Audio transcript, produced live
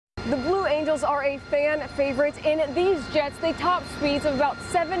The Blue Angels are a fan favorite in these jets. They top speeds of about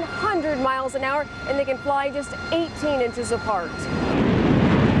 700 miles an hour, and they can fly just 18 inches apart.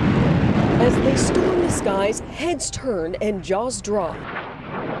 As they storm the skies, heads turn and jaws drop.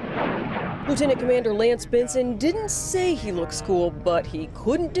 Lieutenant Commander Lance Benson didn't say he looks cool, but he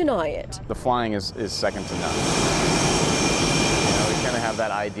couldn't deny it. The flying is second to none. You know, we kind of have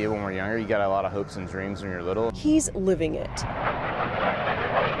that idea when we're younger. You got a lot of hopes and dreams when you're little. He's living it.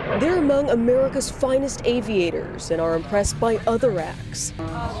 They're among America's finest aviators and are impressed by other acts.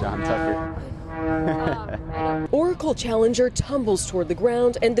 Sean Tucker. Oracle Challenger tumbles toward the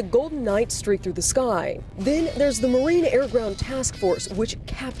ground and the Golden Knight streak through the sky. Then there's the Marine Air Ground Task Force, which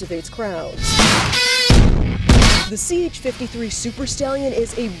captivates crowds. The CH-53 Super Stallion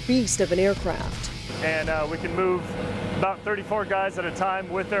is a beast of an aircraft. And we can move about 34 guys at a time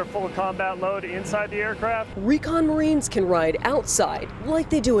with their full combat load inside the aircraft. Recon Marines can ride outside like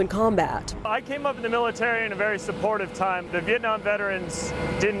they do in combat. I came up in the military in a very supportive time. The Vietnam veterans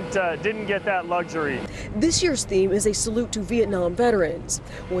didn't get that luxury. This year's theme is a salute to Vietnam veterans.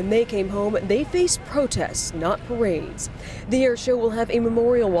 When they came home, they faced protests, not parades. The air show will have a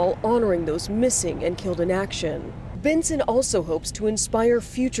memorial wall honoring those missing and killed in action. Benson also hopes to inspire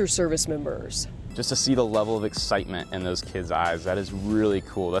future service members. Just to see the level of excitement in those kids' eyes, that is really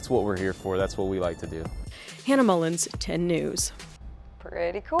cool. That's what we're here for. That's what we like to do. Hannah Mullins, 10 News.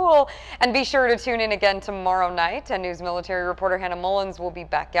 Pretty cool. And be sure to tune in again tomorrow night. 10 News military reporter Hannah Mullins will be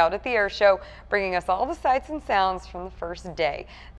back out at the air show, bringing us all the sights and sounds from the first day.